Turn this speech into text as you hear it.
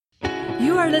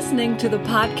are listening to the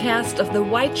podcast of the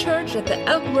White Church at the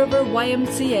Elk River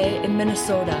YMCA in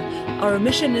Minnesota. Our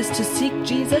mission is to seek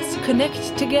Jesus,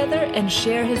 connect together, and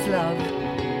share his love.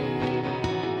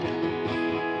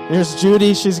 Here's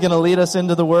Judy. She's going to lead us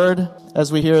into the Word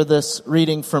as we hear this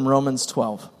reading from Romans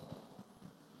 12.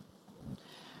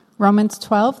 Romans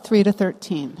 12,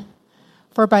 3-13.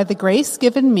 For by the grace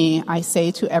given me, I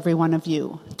say to every one of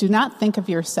you, do not think of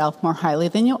yourself more highly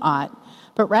than you ought,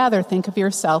 but rather think of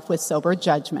yourself with sober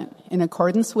judgment, in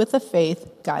accordance with the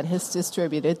faith God has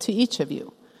distributed to each of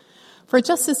you. For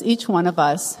just as each one of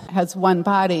us has one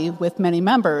body with many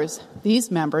members, these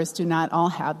members do not all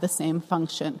have the same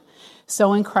function.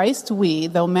 So in Christ we,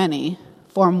 though many,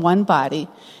 form one body,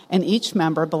 and each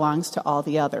member belongs to all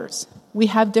the others. We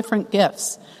have different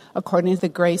gifts, according to the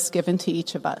grace given to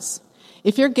each of us.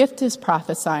 If your gift is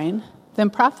prophesying, then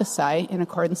prophesy in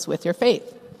accordance with your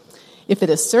faith. If it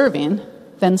is serving,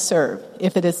 then serve.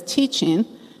 If it is teaching,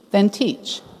 then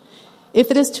teach.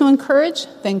 If it is to encourage,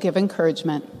 then give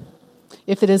encouragement.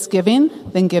 If it is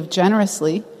giving, then give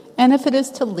generously. And if it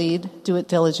is to lead, do it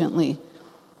diligently.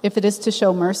 If it is to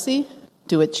show mercy,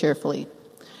 do it cheerfully.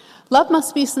 Love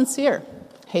must be sincere.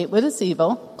 Hate what is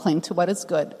evil, cling to what is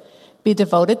good. Be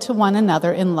devoted to one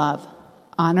another in love.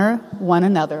 Honor one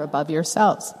another above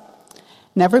yourselves.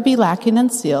 Never be lacking in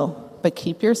zeal, but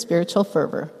keep your spiritual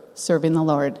fervor, serving the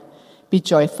Lord. Be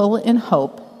joyful in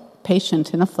hope,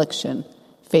 patient in affliction,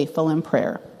 faithful in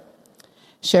prayer.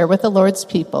 Share with the Lord's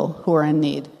people who are in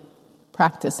need.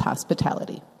 Practice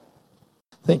hospitality.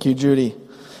 Thank you, Judy.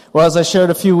 Well, as I shared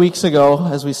a few weeks ago,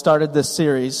 as we started this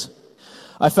series,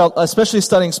 I felt, especially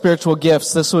studying spiritual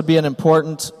gifts, this would be an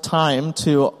important time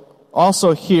to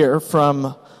also hear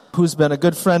from who's been a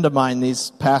good friend of mine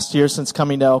these past years since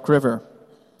coming to Elk River,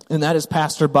 and that is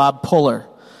Pastor Bob Puller.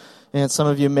 And some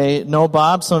of you may know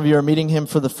Bob, some of you are meeting him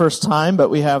for the first time, but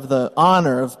we have the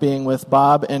honor of being with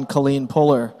Bob and Colleen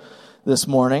Puller this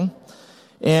morning.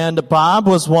 And Bob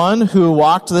was one who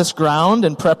walked this ground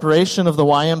in preparation of the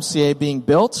YMCA being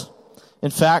built.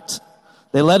 In fact,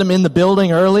 they let him in the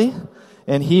building early,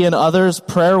 and he and others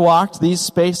prayer walked these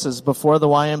spaces before the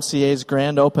YMCA's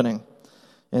grand opening.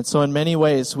 And so in many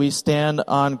ways, we stand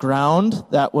on ground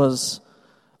that was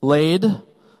laid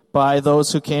by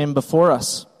those who came before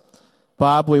us.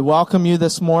 Bob, we welcome you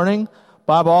this morning.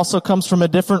 Bob also comes from a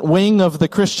different wing of the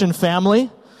Christian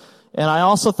family. And I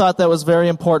also thought that was very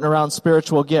important around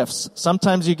spiritual gifts.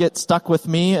 Sometimes you get stuck with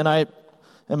me, and I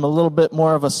am a little bit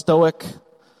more of a stoic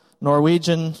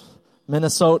Norwegian,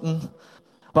 Minnesotan.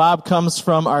 Bob comes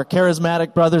from our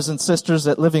charismatic brothers and sisters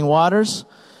at Living Waters.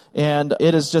 And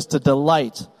it is just a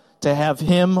delight to have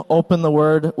him open the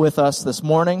Word with us this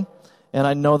morning. And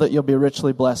I know that you'll be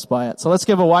richly blessed by it. So let's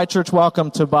give a White Church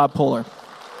welcome to Bob Puller.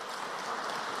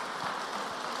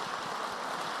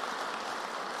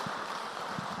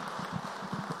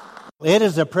 It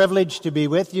is a privilege to be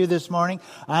with you this morning.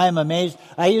 I am amazed.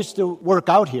 I used to work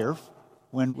out here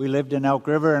when we lived in Elk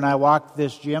River, and I walked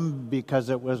this gym because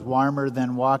it was warmer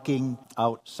than walking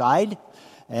outside.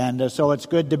 And so it's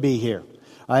good to be here.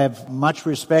 I have much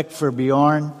respect for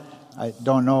Bjorn. I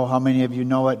don't know how many of you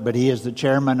know it, but he is the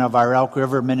chairman of our Elk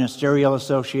River Ministerial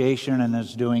Association and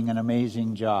is doing an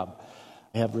amazing job.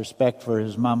 I have respect for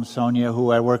his mom, Sonia,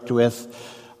 who I worked with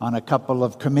on a couple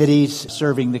of committees,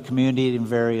 serving the community in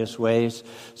various ways.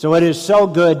 So it is so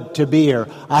good to be here.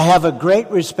 I have a great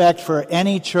respect for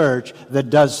any church that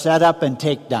does set up and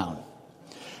take down.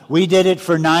 We did it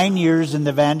for 9 years in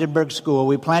the Vandenberg School.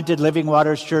 We planted Living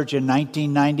Waters Church in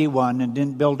 1991 and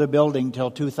didn't build a building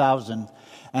till 2000.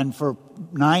 And for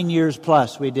 9 years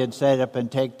plus, we did set up and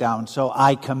take down. So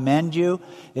I commend you.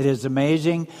 It is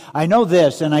amazing. I know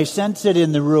this, and I sense it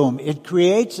in the room. It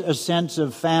creates a sense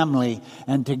of family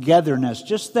and togetherness.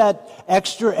 Just that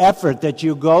extra effort that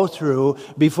you go through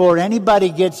before anybody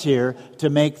gets here to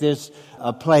make this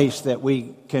a place that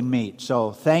we can meet.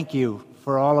 So thank you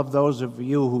for all of those of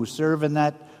you who serve in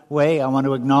that way. I want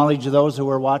to acknowledge those who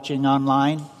are watching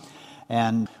online,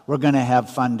 and we're going to have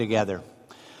fun together.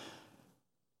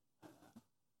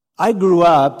 I grew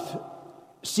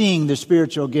up seeing the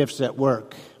spiritual gifts at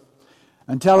work.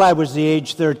 Until I was the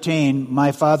age 13,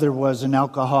 my father was an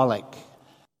alcoholic,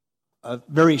 a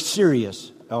very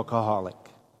serious alcoholic.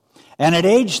 And at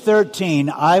age 13,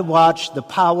 I watched the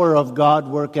power of God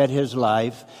work at his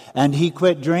life, and he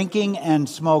quit drinking and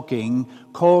smoking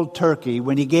cold turkey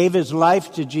when he gave his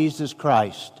life to Jesus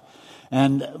Christ.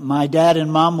 And my dad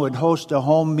and mom would host a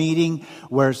home meeting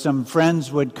where some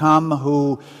friends would come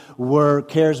who were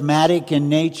charismatic in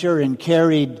nature and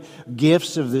carried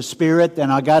gifts of the Spirit.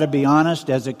 And I got to be honest,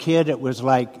 as a kid, it was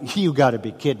like, you got to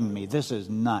be kidding me. This is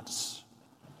nuts.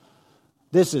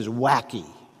 This is wacky.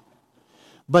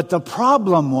 But the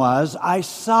problem was, I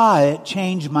saw it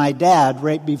change my dad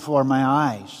right before my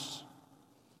eyes.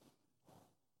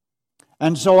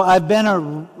 And so I've been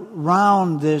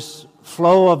around this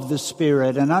flow of the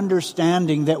Spirit and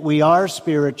understanding that we are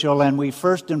spiritual and we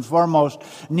first and foremost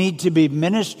need to be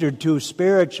ministered to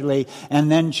spiritually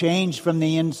and then changed from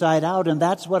the inside out. And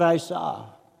that's what I saw.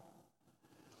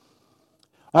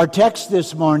 Our text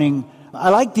this morning, I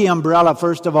like the umbrella,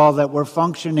 first of all, that we're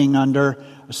functioning under,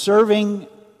 serving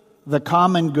the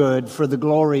common good for the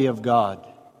glory of God.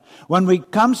 When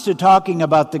it comes to talking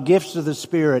about the gifts of the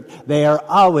Spirit, they are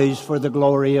always for the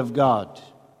glory of God.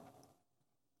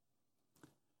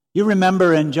 You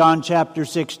remember in John chapter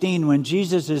 16 when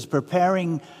Jesus is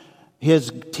preparing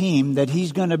his team that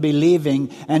he's going to be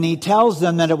leaving, and he tells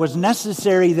them that it was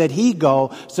necessary that he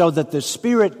go so that the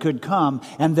Spirit could come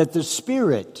and that the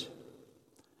Spirit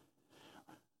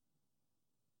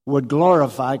would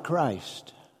glorify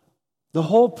Christ. The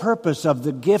whole purpose of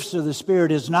the gifts of the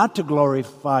Spirit is not to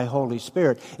glorify Holy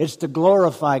Spirit. It's to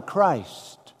glorify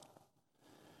Christ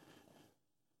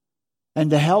and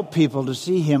to help people to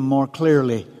see Him more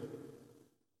clearly.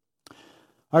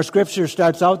 Our scripture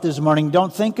starts out this morning,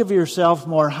 don't think of yourself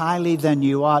more highly than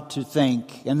you ought to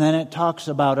think. And then it talks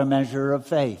about a measure of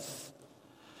faith.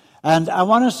 And I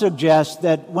want to suggest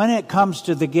that when it comes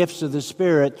to the gifts of the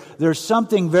Spirit, there's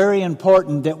something very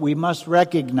important that we must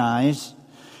recognize.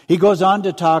 He goes on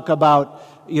to talk about,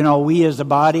 we as a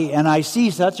body, and I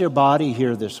see such a body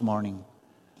here this morning.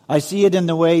 I see it in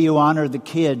the way you honor the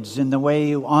kids, in the way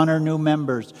you honor new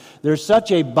members. There's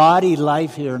such a body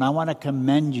life here, and I want to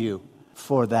commend you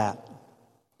for that.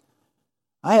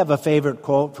 I have a favorite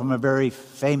quote from a very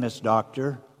famous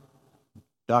doctor,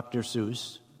 Dr.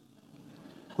 Seuss,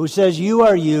 who says, "You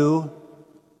are you.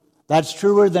 That's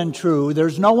truer than true.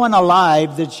 There's no one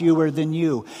alive that's youer than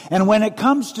you." And when it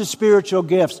comes to spiritual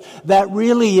gifts, that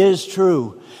really is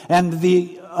true. And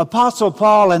the Apostle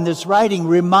Paul in this writing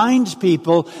reminds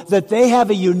people that they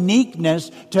have a uniqueness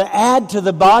to add to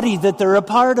the body that they're a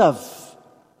part of.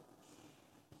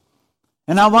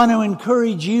 And I want to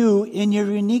encourage you in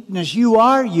your uniqueness. You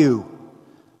are you.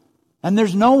 And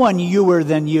there's no one youer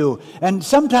than you. And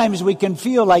sometimes we can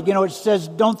feel like, it says,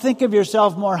 don't think of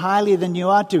yourself more highly than you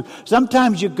ought to.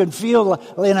 Sometimes you can feel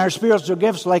in our spiritual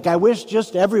gifts like, I wish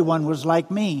just everyone was like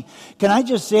me. Can I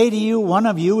just say to you, one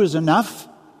of you is enough?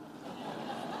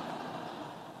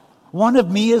 One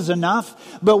of me is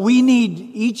enough, but we need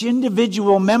each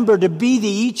individual member to be the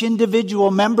each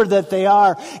individual member that they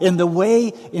are in the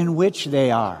way in which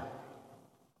they are.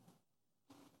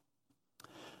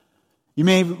 You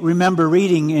may remember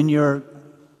reading in your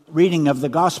reading of the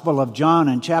Gospel of John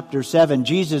in chapter 7,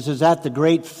 Jesus is at the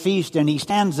great feast and he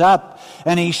stands up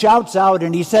and he shouts out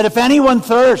and he said, "If anyone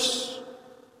thirsts,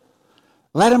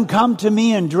 let him come to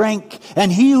me and drink,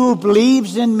 and he who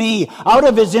believes in me, out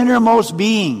of his innermost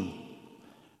being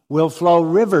will flow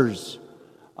rivers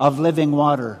of living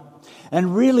water."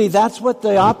 And really, that's what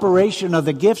the operation of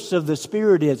the gifts of the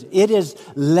Spirit is. It is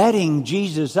letting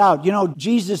Jesus out.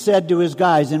 Jesus said to his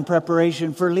guys in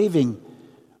preparation for leaving,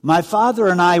 "My Father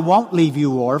and I won't leave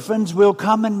you orphans. We'll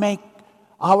come and make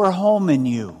our home in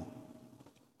you."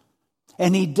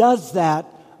 And he does that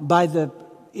by the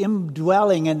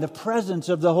indwelling and the presence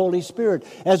of the Holy Spirit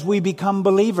as we become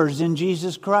believers in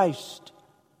Jesus Christ.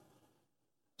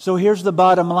 So here's the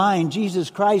bottom line. Jesus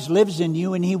Christ lives in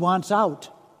you and He wants out.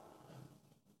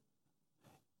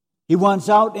 He wants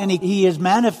out, and He is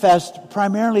manifest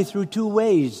primarily through two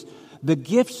ways. The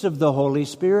gifts of the Holy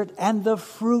Spirit and the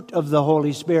fruit of the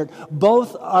Holy Spirit.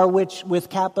 Both are with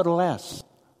capital S.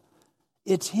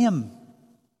 It's Him.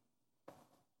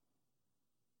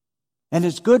 And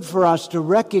it's good for us to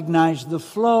recognize the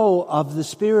flow of the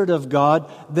Spirit of God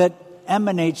that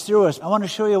emanates through us. I want to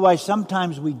show you why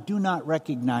sometimes we do not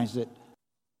recognize it.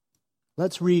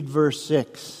 Let's read verse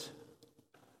 6.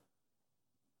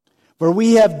 "For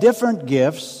we have different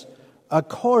gifts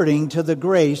according to the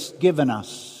grace given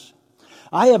us."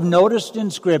 I have noticed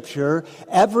in Scripture,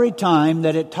 every time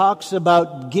that it talks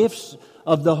about gifts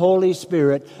of the Holy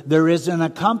Spirit, there is an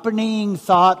accompanying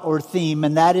thought or theme,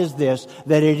 and that is this,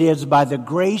 that it is by the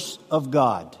grace of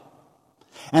God.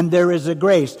 And there is a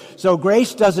grace. So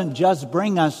grace doesn't just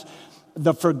bring us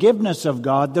the forgiveness of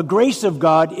God. The grace of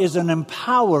God is an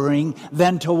empowering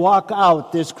then to walk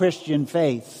out this Christian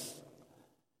faith.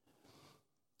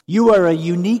 You are a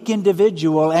unique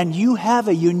individual and you have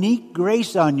a unique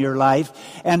grace on your life.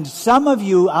 And some of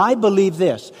you, I believe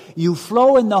this, you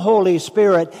flow in the Holy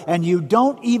Spirit and you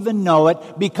don't even know it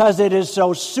because it is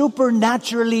so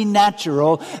supernaturally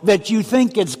natural that you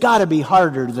think it's got to be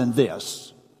harder than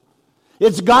this.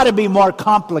 It's got to be more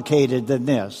complicated than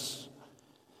this.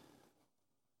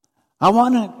 I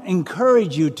want to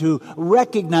encourage you to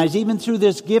recognize, even through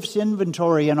this gifts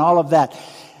inventory and all of that,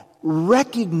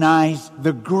 recognize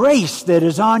the grace that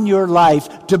is on your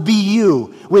life to be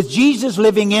you, with Jesus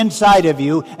living inside of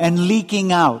you and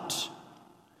leaking out.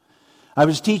 I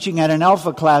was teaching at an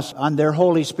Alpha class on their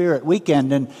Holy Spirit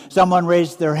weekend, and someone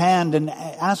raised their hand and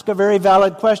asked a very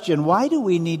valid question. Why do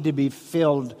we need to be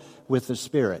filled with the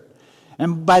Spirit?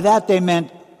 And by that they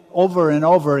meant over and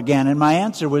over again. And my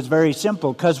answer was very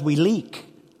simple: because we leak.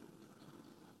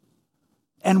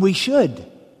 And we should.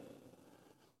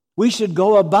 We should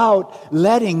go about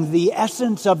letting the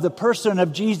essence of the person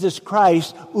of Jesus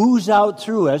Christ ooze out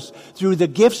through us, through the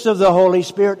gifts of the Holy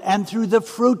Spirit and through the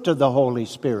fruit of the Holy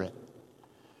Spirit.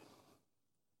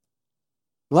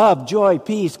 Love, joy,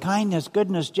 peace, kindness,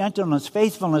 goodness, gentleness,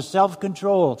 faithfulness,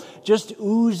 self-control, just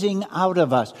oozing out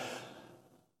of us.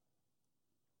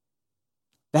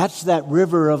 That's that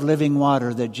river of living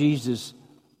water that Jesus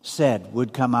said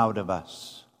would come out of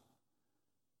us.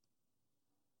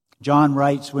 John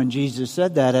writes, when Jesus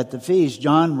said that at the feast,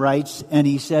 John writes and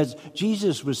he says,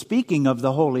 Jesus was speaking of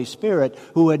the Holy Spirit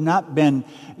who had not been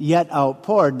yet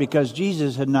outpoured because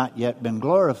Jesus had not yet been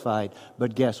glorified.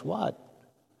 But guess what?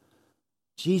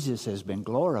 Jesus has been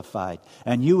glorified.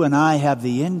 And you and I have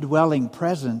the indwelling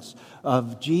presence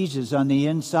of Jesus on the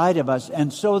inside of us.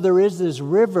 And so there is this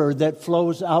river that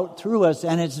flows out through us.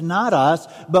 And it's not us,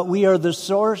 but we are the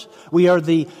source. We are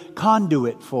the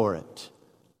conduit for it.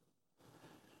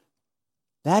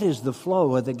 That is the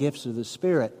flow of the gifts of the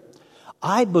Spirit.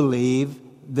 I believe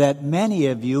that many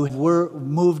of you were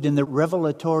moved in the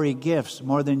revelatory gifts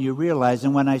more than you realize.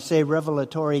 And when I say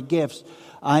revelatory gifts,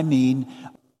 I mean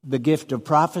the gift of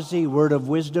prophecy, word of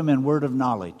wisdom, and word of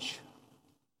knowledge.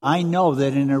 I know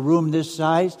that in a room this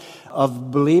size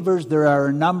of believers, there are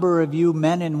a number of you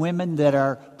men and women that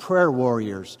are prayer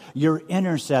warriors. You're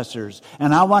intercessors.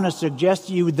 And I want to suggest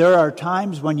to you there are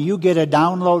times when you get a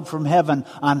download from heaven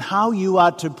on how you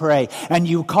ought to pray. And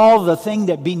you call the thing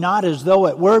that be not as though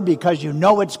it were because you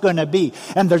know it's going to be.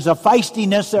 And there's a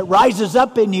feistiness that rises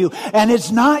up in you. And it's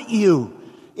not you.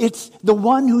 It's the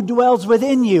one who dwells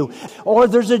within you. Or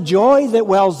there's a joy that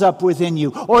wells up within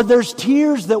you. Or there's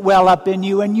tears that well up in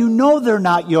you and you know they're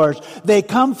not yours. They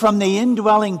come from the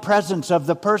indwelling presence of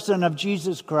the person of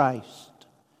Jesus Christ.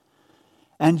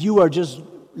 And you are just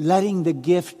letting the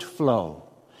gift flow.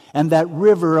 And that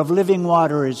river of living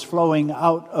water is flowing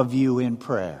out of you in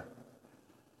prayer.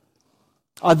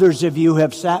 Others of you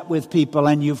have sat with people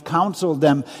and you've counseled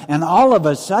them. And all of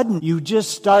a sudden you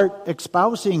just start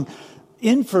espousing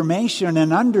information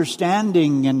and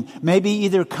understanding and maybe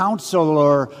either counsel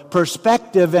or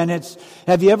perspective. And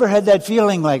have you ever had that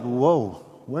feeling like, whoa,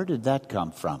 where did that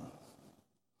come from?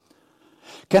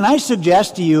 Can I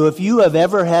suggest to you, if you have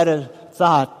ever had a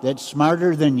thought that's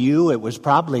smarter than you, it was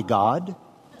probably God?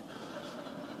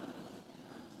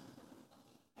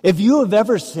 If you have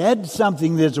ever said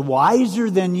something that's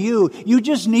wiser than you, you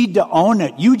just need to own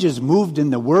it. You just moved in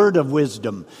the word of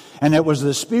wisdom. And it was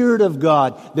the Spirit of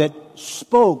God that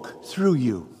spoke through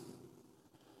you.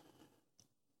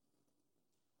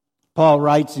 Paul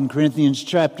writes in Corinthians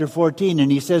chapter 14,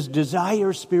 and he says,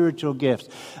 desire spiritual gifts,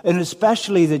 and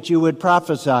especially that you would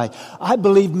prophesy. I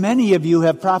believe many of you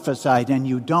have prophesied, and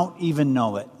you don't even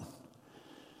know it.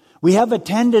 We have a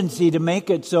tendency to make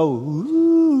it so,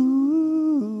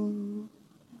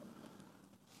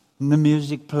 and the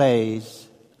music plays.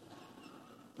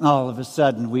 All of a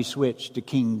sudden, we switch to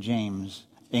King James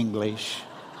English.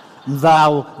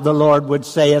 Thou, the Lord, would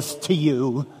sayest to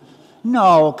you.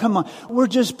 No, come on. We're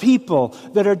just people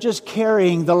that are just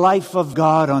carrying the life of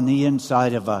God on the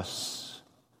inside of us.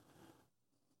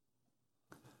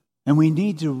 And we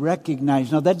need to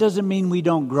recognize. Now, that doesn't mean we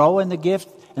don't grow in the gift.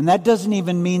 And that doesn't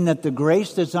even mean that the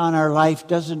grace that's on our life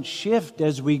doesn't shift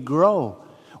as we grow.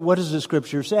 What does the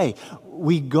Scripture say?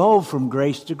 We go from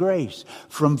grace to grace,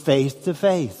 from faith to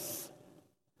faith.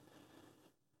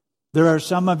 There are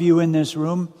some of you in this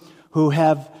room who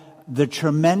have the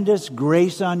tremendous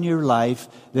grace on your life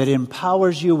that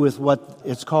empowers you with what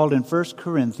it's called in 1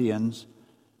 Corinthians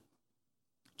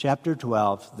chapter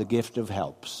 12, the gift of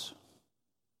helps.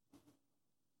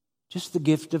 Just the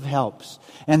gift of helps.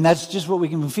 And that's just what we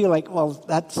can feel like, well,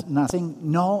 that's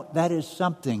nothing. No, that is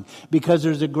something. Because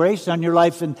there's a grace on your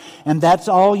life and that's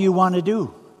all you want to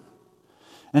do.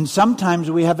 And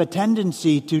sometimes we have a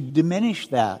tendency to diminish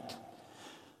that.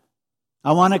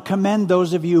 I want to commend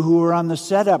those of you who are on the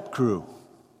setup crew.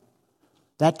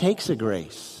 That takes a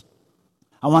grace.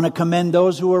 I want to commend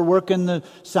those who are working the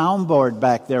soundboard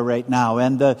back there right now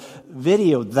and the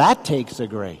video. That takes a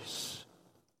grace.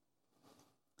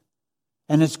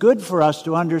 And it's good for us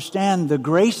to understand the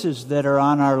graces that are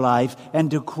on our life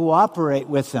and to cooperate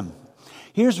with them.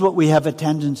 Here's what we have a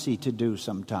tendency to do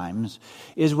sometimes,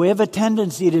 is we have a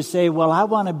tendency to say, well, I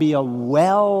want to be a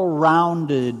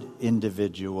well-rounded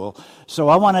individual, so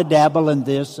I want to dabble in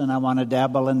this and I want to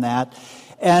dabble in that.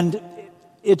 And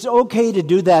it's okay to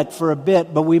do that for a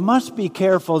bit, but we must be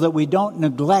careful that we don't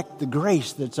neglect the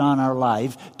grace that's on our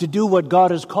life to do what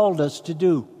God has called us to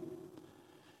do.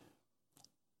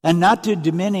 And not to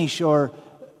diminish or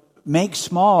make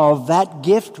small that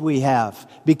gift we have.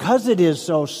 Because it is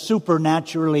so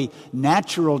supernaturally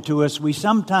natural to us, we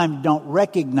sometimes don't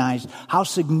recognize how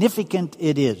significant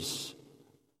it is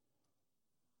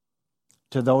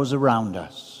to those around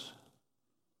us.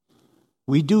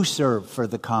 We do serve for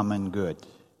the common good.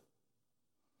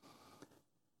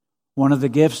 One of the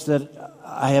gifts that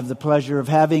I have the pleasure of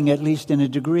having, at least in a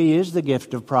degree, is the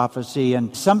gift of prophecy.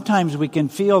 And sometimes we can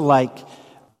feel like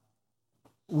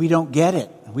we don't get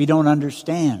it. We don't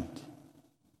understand.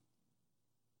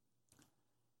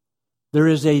 There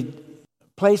is a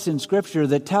place in Scripture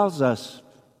that tells us,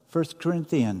 1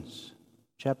 Corinthians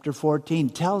chapter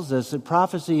 14, tells us that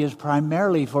prophecy is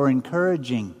primarily for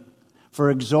encouraging, for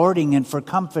exhorting, and for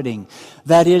comforting.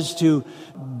 That is to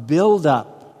build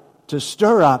up, to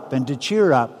stir up, and to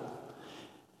cheer up.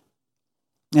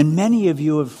 And many of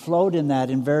you have flowed in that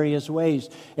in various ways.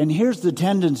 And here's the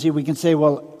tendency. We can say,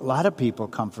 well, a lot of people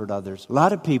comfort others. A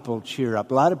lot of people cheer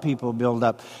up. A lot of people build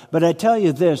up. But I tell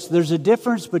you this, there's a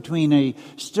difference between a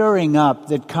stirring up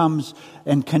that comes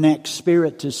and connects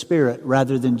spirit to spirit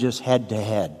rather than just head to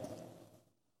head.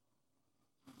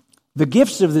 The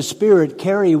gifts of the Spirit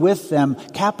carry with them,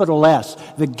 capital S,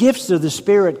 the gifts of the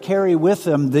Spirit carry with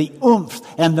them the oomph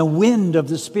and the wind of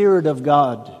the Spirit of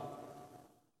God.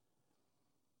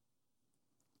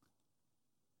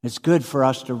 It's good for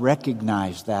us to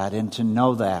recognize that and to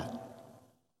know that.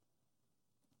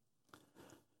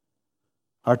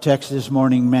 Our text this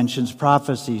morning mentions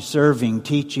prophecy, serving,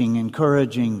 teaching,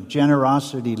 encouraging,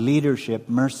 generosity, leadership,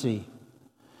 mercy.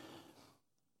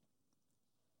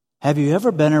 Have you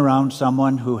ever been around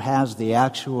someone who has the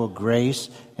actual grace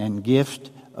and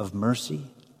gift of mercy?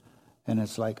 And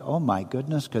it's like, oh my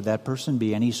goodness, could that person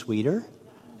be any sweeter?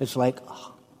 It's like, oh.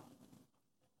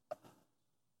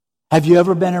 Have you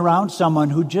ever been around someone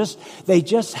who they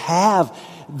just have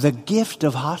the gift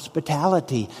of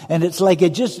hospitality, and it's like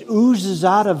it just oozes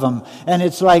out of them, and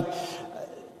it's like,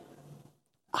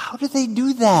 how do they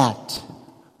do that?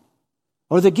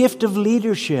 Or the gift of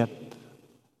leadership.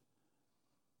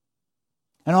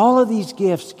 And all of these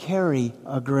gifts carry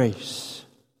a grace.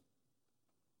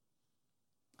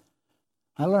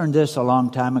 I learned this a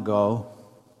long time ago.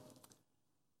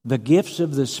 The gifts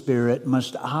of the Spirit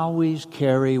must always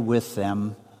carry with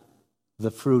them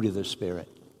the fruit of the Spirit.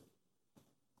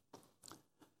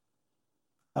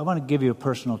 I want to give you a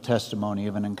personal testimony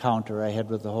of an encounter I had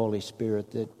with the Holy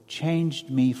Spirit that changed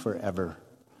me forever.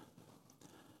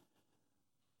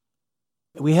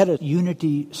 We had a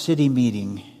Unity City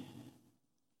meeting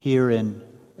here in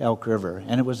Elk River,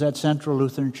 and it was at Central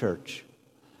Lutheran Church.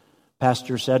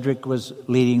 Pastor Cedric was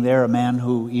leading there, a man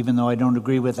who, even though I don't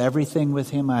agree with everything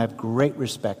with him, I have great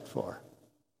respect for.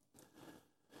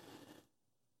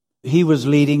 He was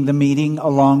leading the meeting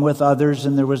along with others,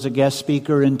 and there was a guest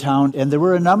speaker in town, and there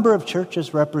were a number of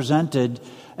churches represented,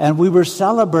 and we were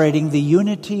celebrating the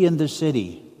unity in the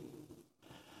city.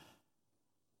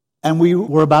 And we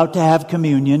were about to have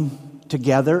communion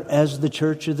together as the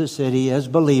church of the city, as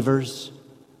believers.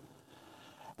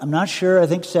 I'm not sure. I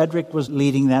think Cedric was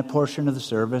leading that portion of the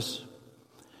service.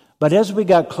 But as we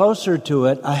got closer to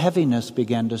it, a heaviness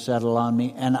began to settle on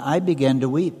me, and I began to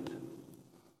weep.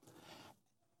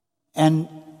 And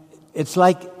it's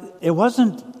like it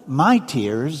wasn't my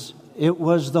tears, it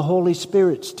was the Holy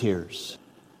Spirit's tears.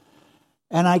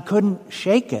 And I couldn't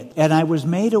shake it. And I was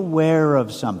made aware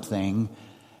of something.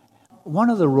 One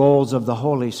of the roles of the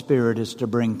Holy Spirit is to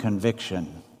bring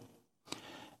conviction.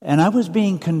 And I was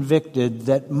being convicted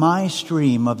that my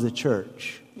stream of the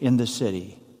church in the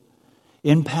city,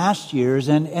 in past years,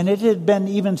 and it had been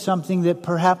even something that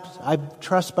perhaps I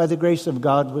trust by the grace of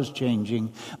God was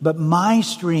changing, but my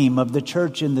stream of the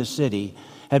church in the city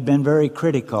had been very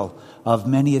critical of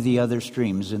many of the other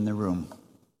streams in the room.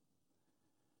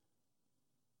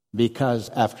 Because,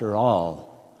 after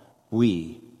all,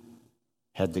 we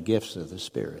had the gifts of the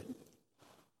Spirit.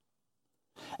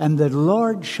 And the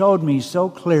Lord showed me so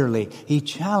clearly. He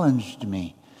challenged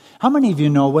me. How many of you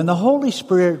know when the Holy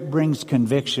Spirit brings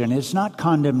conviction, it's not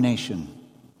condemnation?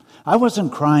 I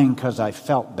wasn't crying because I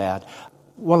felt bad.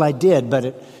 Well, I did, but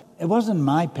it wasn't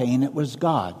my pain, it was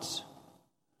God's.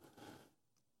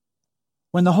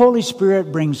 When the Holy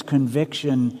Spirit brings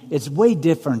conviction, it's way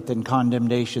different than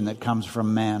condemnation that comes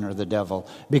from man or the devil,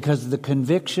 because the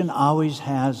conviction always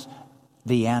has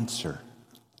the answer.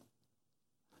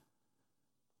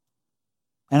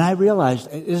 And I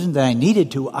realized it isn't that I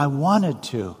needed to, I wanted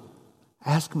to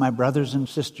ask my brothers and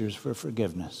sisters for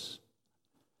forgiveness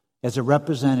as a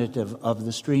representative of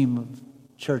the stream of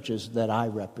churches that I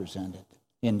represented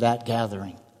in that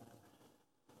gathering.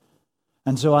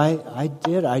 And so I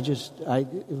did.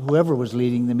 Whoever was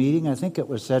leading the meeting, I think it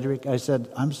was Cedric, I said,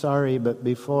 I'm sorry, but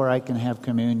before I can have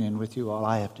communion with you all,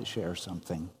 I have to share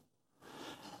something.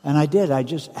 And I did. I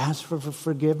just asked for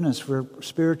forgiveness, for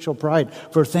spiritual pride,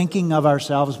 for thinking of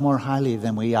ourselves more highly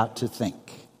than we ought to think,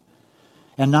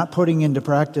 and not putting into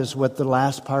practice what the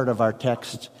last part of our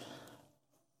text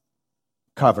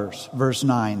covers. Verse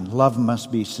 9, love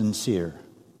must be sincere.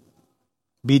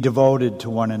 Be devoted to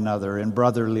one another in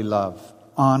brotherly love.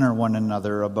 Honor one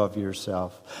another above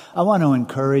yourself. I want to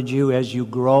encourage you as you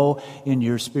grow in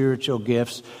your spiritual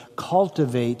gifts,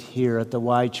 cultivate here at the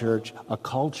Y Church a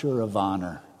culture of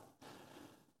honor.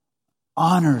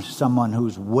 Honor someone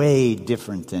who's way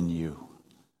different than you.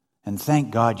 And thank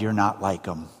God you're not like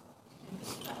them.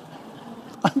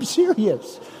 I'm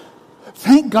serious.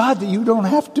 Thank God that you don't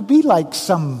have to be like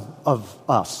some of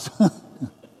us.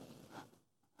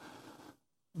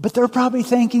 But they're probably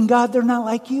thanking God they're not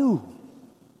like you.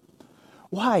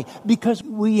 Why? Because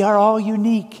we are all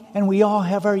unique and we all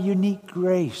have our unique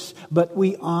grace, but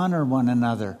we honor one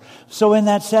another. So in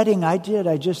that setting, I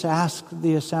just asked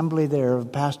the assembly there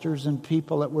of pastors and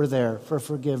people that were there for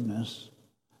forgiveness.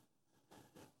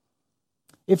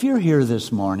 If you're here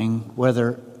this morning,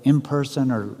 whether in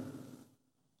person or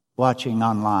watching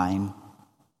online,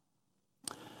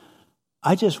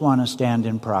 I just want to stand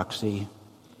in proxy.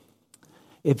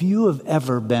 If you have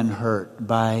ever been hurt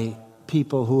by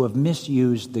people who have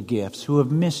misused the gifts, who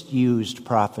have misused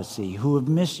prophecy, who have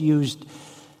misused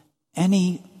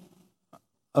any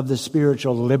of the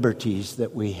spiritual liberties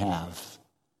that we have,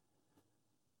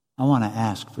 I want to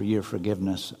ask for your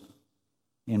forgiveness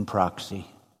in proxy.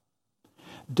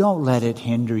 Don't let it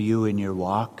hinder you in your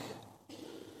walk.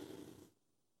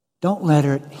 Don't let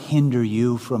it hinder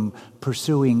you from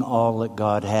pursuing all that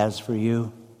God has for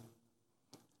you.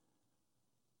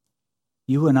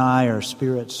 You and I are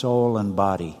spirit, soul, and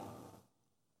body.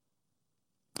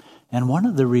 And one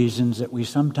of the reasons that we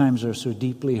sometimes are so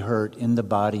deeply hurt in the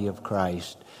body of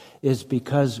Christ is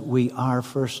because we are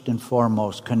first and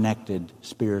foremost connected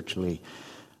spiritually.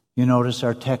 You notice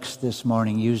our text this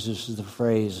morning uses the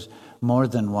phrase more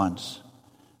than once,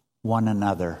 one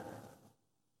another.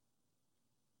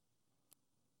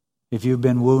 If you've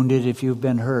been wounded, if you've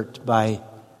been hurt by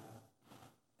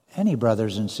any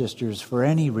brothers and sisters for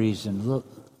any reason, look,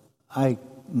 I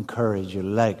encourage you,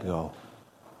 let go.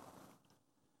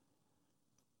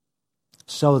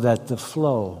 So that the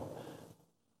flow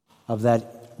of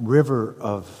that river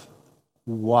of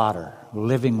water,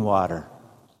 living water,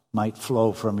 might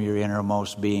flow from your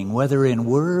innermost being, whether in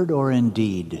word or in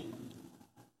deed,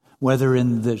 whether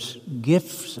in the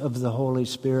gifts of the Holy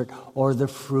Spirit or the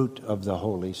fruit of the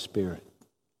Holy Spirit.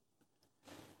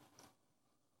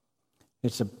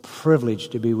 It's a privilege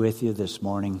to be with you this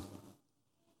morning.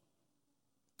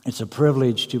 It's a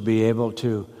privilege to be able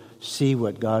to see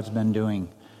what God's been doing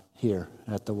here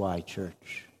at the Y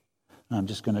Church. I'm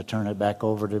just going to turn it back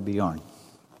over to Bjorn.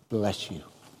 Bless you. You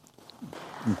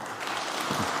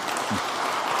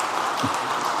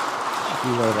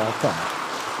are welcome.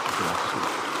 Bless you.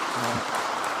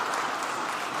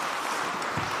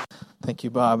 Thank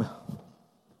you, Bob.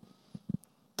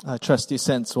 I trust you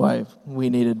sense why we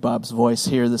needed Bob's voice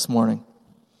here this morning.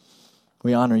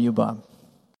 We honor you, Bob.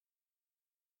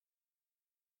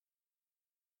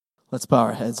 Let's bow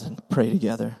our heads and pray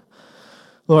together.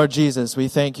 Lord Jesus, we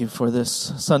thank you for this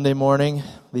Sunday morning,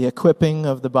 the equipping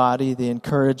of the body, the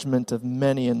encouragement of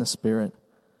many in the Spirit.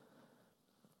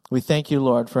 We thank you,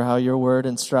 Lord, for how your word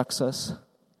instructs us.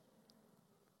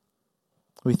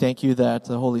 We thank you that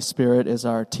the Holy Spirit is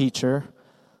our teacher,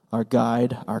 our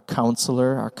guide, our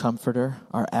counselor, our comforter,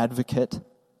 our advocate.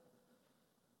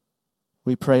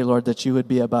 We pray, Lord, that you would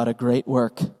be about a great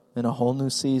work in a whole new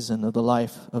season of the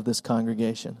life of this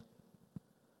congregation.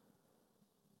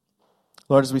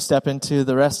 Lord, as we step into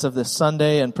the rest of this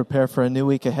Sunday and prepare for a new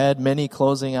week ahead, many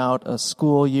closing out a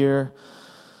school year,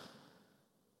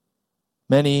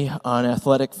 many on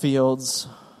athletic fields,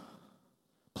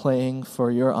 playing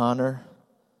for your honor,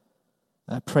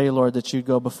 I pray, Lord, that you'd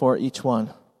go before each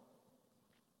one.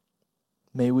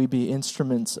 May we be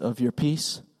instruments of your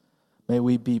peace. May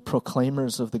we be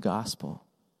proclaimers of the gospel.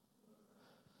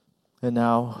 And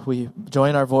now we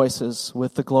join our voices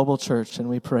with the global church and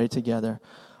we pray together.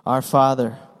 Our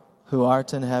Father, who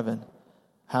art in heaven,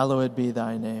 hallowed be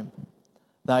thy name.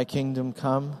 Thy kingdom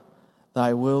come,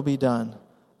 thy will be done,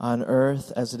 on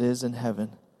earth as it is in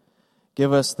heaven.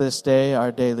 Give us this day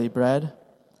our daily bread,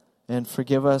 and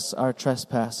forgive us our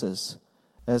trespasses,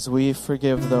 as we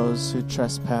forgive those who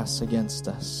trespass against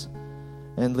us.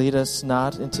 And lead us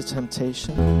not into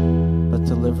temptation, but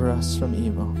deliver us from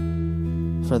evil.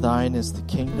 For thine is the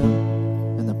kingdom,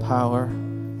 and the power,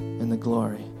 and the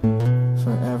glory,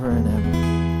 forever and ever.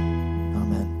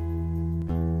 Amen.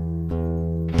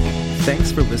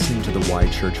 Thanks for listening to the Y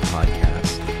Church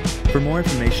podcast. For more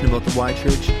information about the Y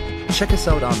Church, check us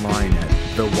out online at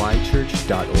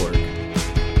theychurch.org.